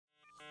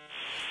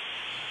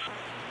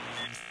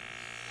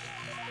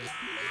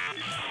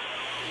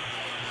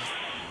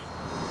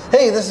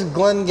Hey, this is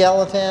Glen,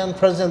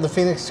 president of the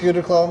Phoenix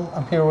Scooter Club.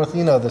 I'm here with,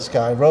 you know this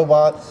guy,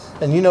 Robot,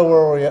 and you know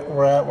where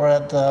we're at. We're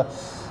at,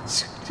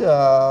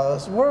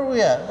 where are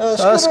we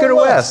at? Scooter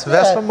West,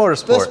 Vespa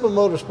Motorsport. Vespa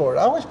Motorsport.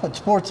 I always put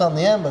sports on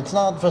the end, but it's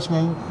not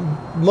Vespa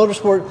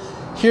Motorsport.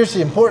 Here's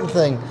the important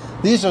thing.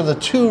 These are the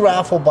two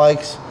Raffle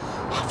bikes.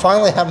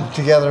 Finally have them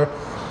together.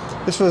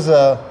 This was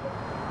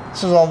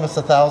almost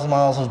 1,000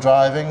 miles of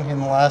driving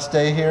in the last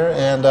day here,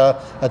 and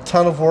a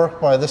ton of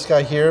work by this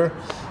guy here.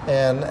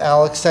 And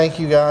Alex, thank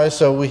you guys.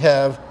 So we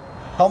have,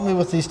 help me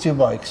with these two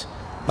bikes.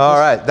 All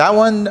right, that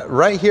one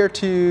right here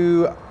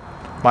to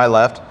my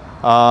left,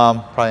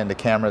 probably in the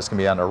camera, is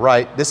gonna be on the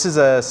right. This is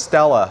a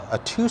Stella, a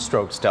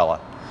two-stroke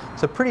Stella.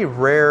 It's a pretty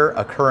rare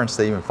occurrence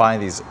to even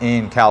find these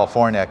in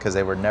California because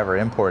they were never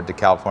imported to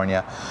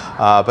California.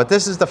 But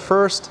this is the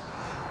first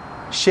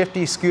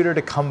shifty scooter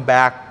to come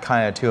back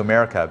kind of to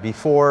America.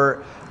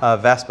 Before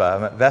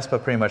Vespa, Vespa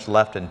pretty much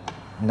left in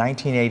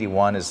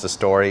 1981 is the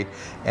story,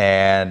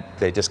 and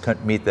they just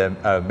couldn't meet the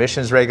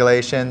emissions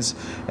regulations.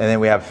 And then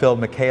we have Phil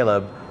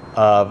McCaleb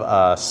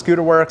of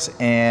Scooter Works,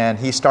 and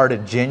he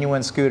started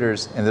Genuine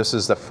Scooters, and this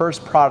is the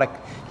first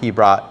product he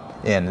brought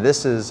in.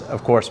 This is,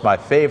 of course, my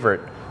favorite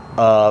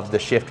of the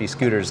shifty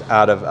scooters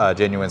out of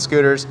Genuine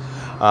Scooters,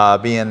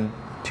 being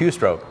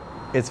two-stroke.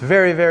 It's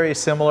very, very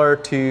similar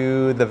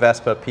to the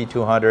Vespa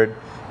P200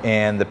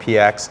 and the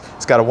PX.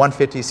 It's got a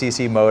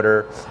 150cc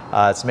motor.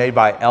 It's made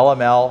by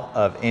LML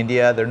of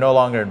India. They're no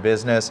longer in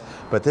business,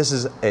 but this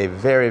is a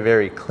very,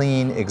 very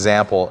clean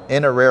example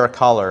in a rare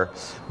color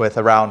with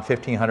around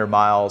 1,500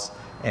 miles.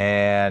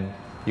 And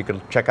you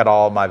can check out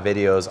all my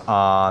videos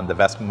on the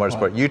Vespa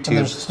Motorsport YouTube.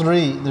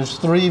 And there's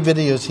three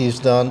videos he's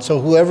done. So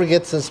whoever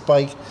gets this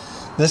bike,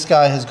 this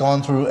guy has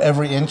gone through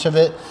every inch of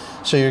it.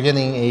 So you're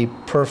getting a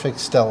perfect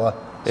Stella.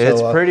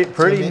 It's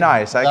pretty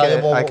nice. I can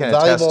attest to it.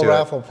 Valuable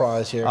raffle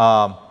prize here.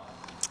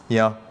 You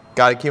know,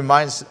 got to keep in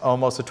mind it's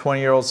almost a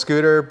 20-year-old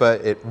scooter,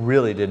 but it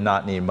really did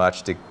not need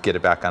much to get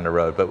it back on the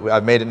road. But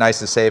I've made it nice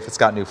and safe. It's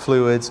got new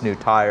fluids, new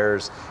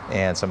tires,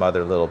 and some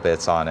other little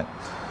bits on it.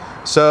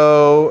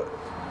 So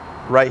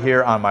right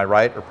here on my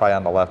right, or probably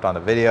on the left on the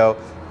video,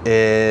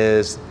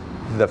 is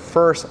the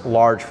first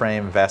large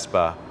frame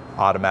Vespa,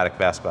 automatic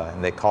Vespa,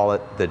 and they call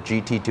it the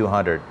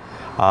GT200.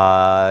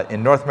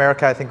 In North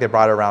America, I think they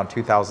brought it around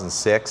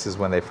 2006 is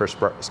when they first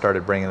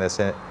started bringing this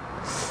in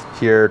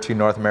here to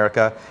North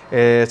America.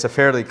 It's a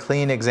fairly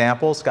clean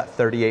example. It's got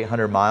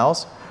 3,800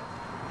 miles,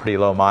 pretty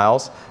low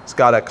miles. It's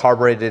got a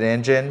carbureted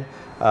engine.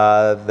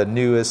 The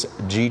newest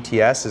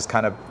GTS is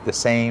kind of the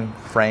same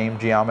frame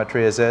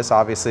geometry as this.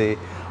 Obviously,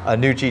 a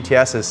new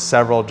GTS is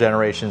several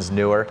generations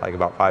newer, like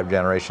about 5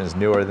 generations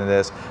newer than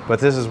this, but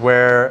this is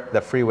where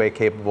the freeway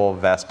capable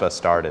Vespa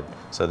started.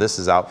 So this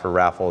is out for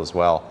raffle as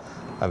well.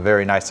 A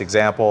very nice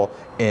example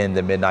in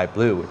the midnight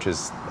blue, which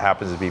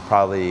happens to be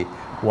probably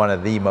one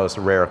of the most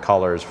rare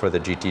colors for the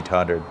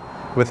GT200,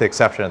 with the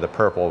exception of the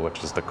purple,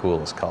 which is the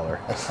coolest color.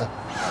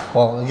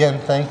 Well, again,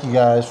 thank you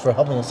guys for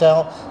helping us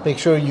out. Make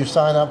sure you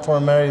sign up for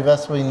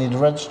Amerivespa. You need to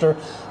register.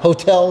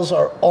 Hotels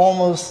are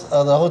almost,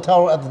 the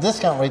hotel at the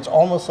discount rate's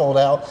almost sold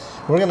out.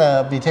 We're going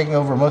to be taking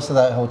over most of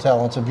that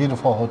hotel. It's a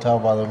beautiful hotel,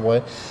 by the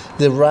way.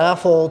 The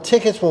raffle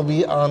tickets will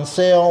be on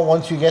sale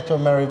once you get to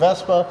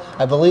Amerivespa.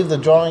 I believe the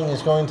drawing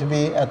is going to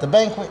be at the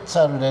banquet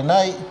Saturday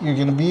night. You're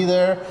going to be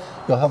there.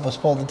 You'll help us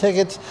pull the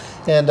tickets.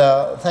 And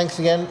thanks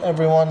again,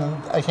 everyone.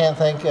 I can't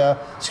thank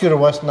Scooter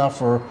West enough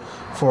for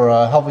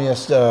helping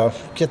us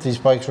get these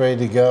bikes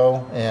ready to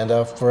go, and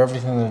for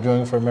everything they're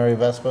doing for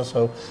Amerivespa.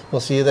 So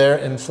we'll see you there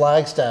in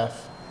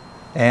Flagstaff.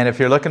 And if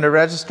you're looking to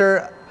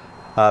register,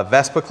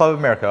 Vespa Club of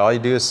America, all you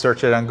do is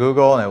search it on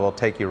Google and it will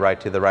take you right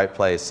to the right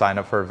place. Sign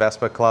up for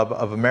Vespa Club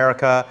of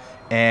America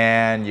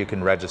and you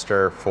can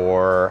register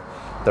for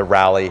the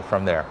rally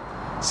from there.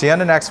 See you on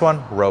the next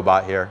one.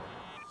 Robot here.